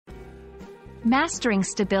Mastering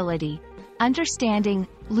stability. Understanding,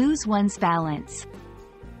 lose one's balance.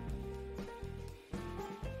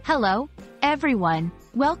 Hello, everyone.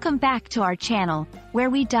 Welcome back to our channel,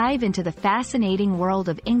 where we dive into the fascinating world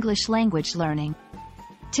of English language learning.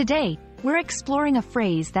 Today, we're exploring a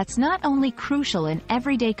phrase that's not only crucial in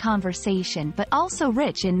everyday conversation but also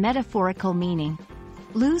rich in metaphorical meaning.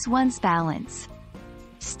 Lose one's balance.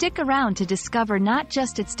 Stick around to discover not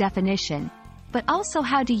just its definition, but also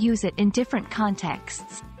how to use it in different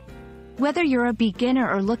contexts. Whether you're a beginner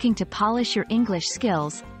or looking to polish your English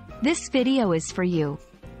skills, this video is for you.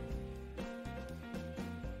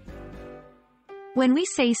 When we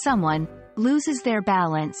say someone loses their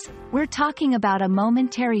balance, we're talking about a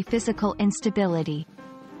momentary physical instability.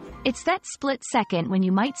 It's that split second when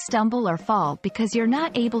you might stumble or fall because you're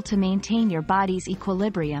not able to maintain your body's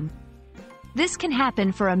equilibrium. This can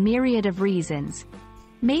happen for a myriad of reasons.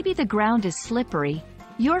 Maybe the ground is slippery,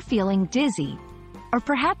 you're feeling dizzy, or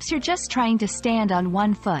perhaps you're just trying to stand on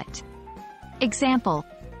one foot. Example: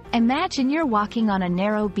 imagine you're walking on a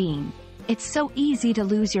narrow beam. It's so easy to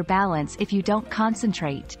lose your balance if you don't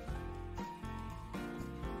concentrate.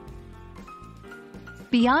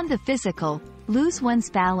 Beyond the physical, lose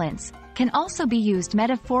one's balance can also be used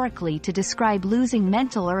metaphorically to describe losing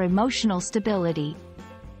mental or emotional stability.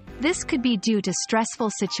 This could be due to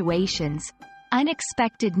stressful situations,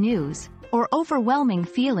 unexpected news, or overwhelming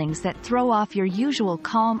feelings that throw off your usual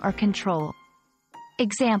calm or control.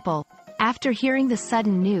 Example: after hearing the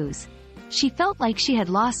sudden news, she felt like she had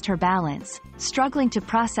lost her balance, struggling to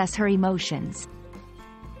process her emotions.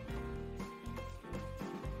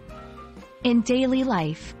 In daily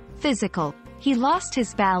life. Physical: he lost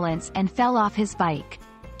his balance and fell off his bike.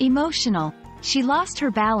 Emotional: she lost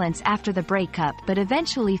her balance after the breakup but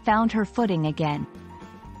eventually found her footing again.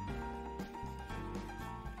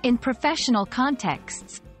 In professional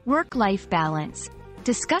contexts. Work-life balance.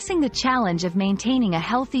 Discussing the challenge of maintaining a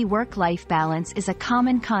healthy work-life balance is a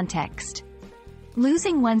common context.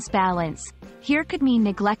 Losing one's balance here could mean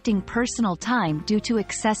neglecting personal time due to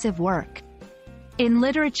excessive work. In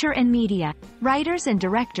literature and media, writers and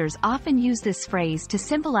directors often use this phrase to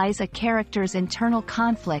symbolize a character's internal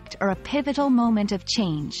conflict or a pivotal moment of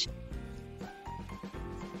change.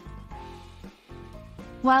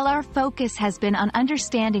 While our focus has been on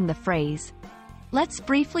understanding the phrase, let's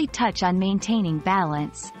briefly touch on maintaining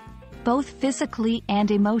balance, both physically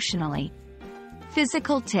and emotionally.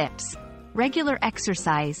 Physical tips. Regular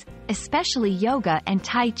exercise, especially yoga and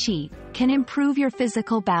Tai Chi, can improve your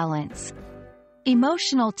physical balance.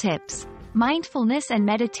 Emotional tips. Mindfulness and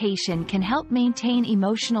meditation can help maintain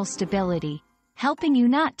emotional stability, helping you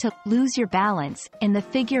not to lose your balance in the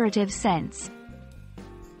figurative sense.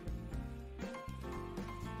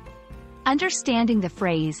 Understanding the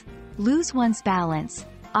phrase, lose one's balance,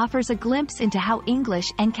 offers a glimpse into how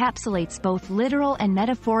English encapsulates both literal and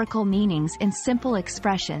metaphorical meanings in simple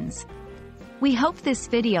expressions. We hope this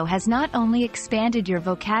video has not only expanded your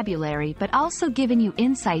vocabulary but also given you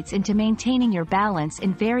insights into maintaining your balance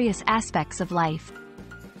in various aspects of life.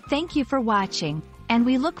 Thank you for watching, and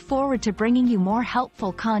we look forward to bringing you more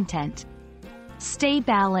helpful content. Stay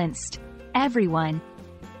balanced, everyone.